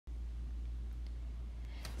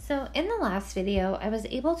So in the last video, I was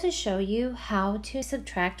able to show you how to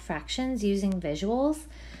subtract fractions using visuals.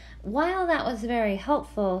 While that was very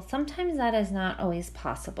helpful, sometimes that is not always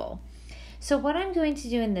possible. So what I'm going to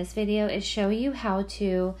do in this video is show you how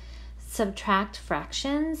to subtract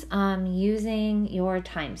fractions using your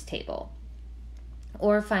times table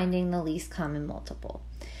or finding the least common multiple.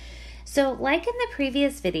 So like in the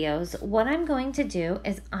previous videos, what I'm going to do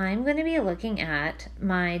is I'm going to be looking at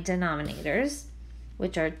my denominators,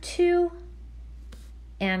 which are 2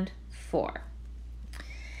 and 4.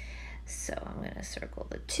 So I'm going to circle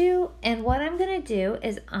the 2, and what I'm going to do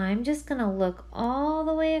is I'm just going to look all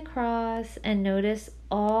the way across and notice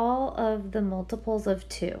all of the multiples of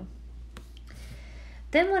 2.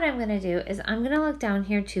 Then what I'm going to do is I'm going to look down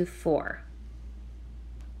here to 4.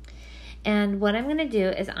 And what I'm going to do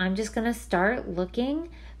is I'm just going to start looking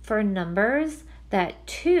for numbers that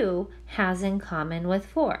 2 has in common with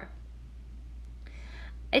 4.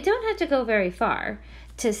 I don't have to go very far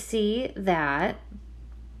to see that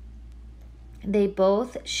they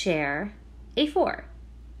both share a 4.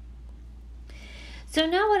 So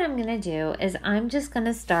now what I'm going to do is I'm just going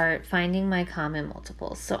to start finding my common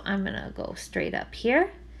multiples. So I'm going to go straight up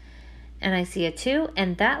here, and I see a 2,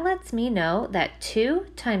 and that lets me know that 2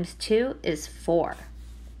 times 2 is 4.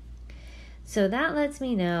 So that lets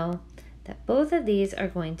me know that both of these are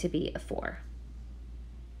going to be a 4.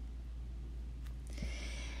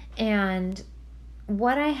 And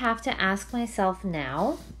what I have to ask myself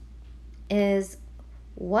now is,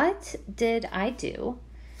 what did I do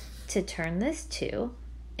to turn this 2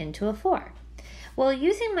 into a 4? Well,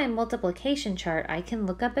 using my multiplication chart, I can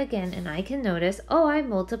look up again and I can notice, oh, I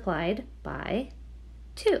multiplied by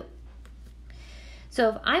 2. So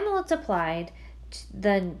if I multiplied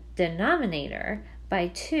the denominator by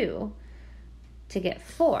 2 to get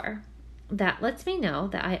 4, that lets me know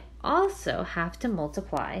that I also have to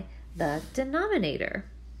multiply the denominator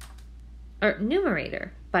or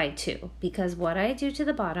numerator by 2, because what I do to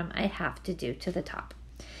the bottom, I have to do to the top.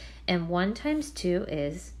 And 1 times 2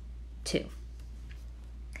 is 2.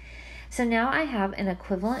 So now I have an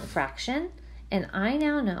equivalent fraction, and I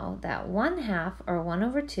now know that 1/2 or 1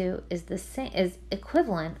 over 2 is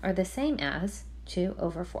equivalent or the same as 2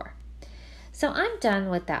 over 4. So I'm done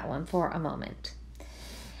with that one for a moment.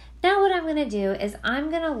 Now what I'm going to do is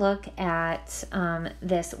I'm going to look at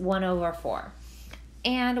this 1 over 4.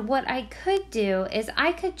 And what I could do is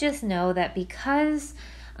I could just know that because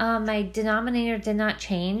my denominator did not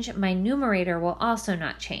change, my numerator will also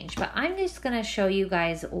not change. But I'm just going to show you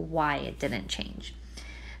guys why it didn't change.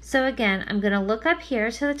 So again, I'm going to look up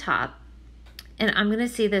here to the top, and I'm going to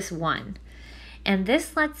see this 1. And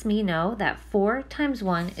this lets me know that 4 times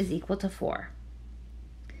 1 is equal to 4.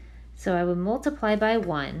 So I would multiply by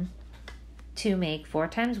 1 to make 4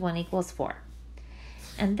 times 1 equals 4.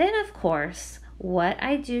 And then, of course, what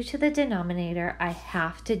I do to the denominator, I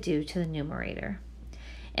have to do to the numerator.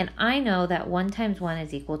 And I know that 1 times 1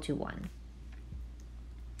 is equal to 1.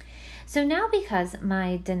 So now because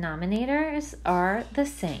my denominators are the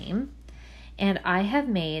same, and I have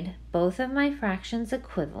made both of my fractions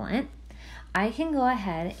equivalent, I can go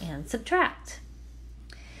ahead and subtract.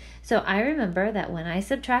 So I remember that when I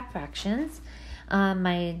subtract fractions,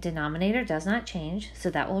 my denominator does not change, so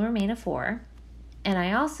that will remain a 4. And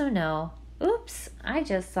I also know, oops, I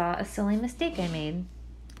just saw a silly mistake I made.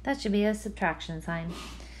 That should be a subtraction sign.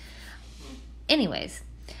 Anyways,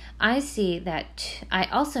 I see that I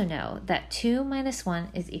also know that 2 minus 1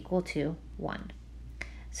 is equal to 1.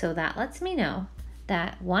 So that lets me know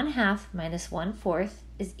that 1/2 minus 1/4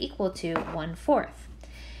 is equal to 1/4.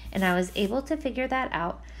 And I was able to figure that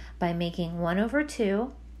out by making 1 over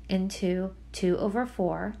 2 into 2 over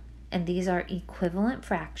 4, and these are equivalent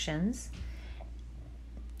fractions.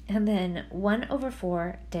 And then 1 over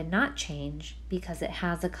 4 did not change because it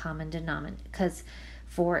has a common denominator, because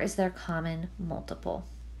 4 is their common multiple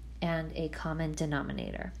and a common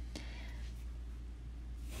denominator.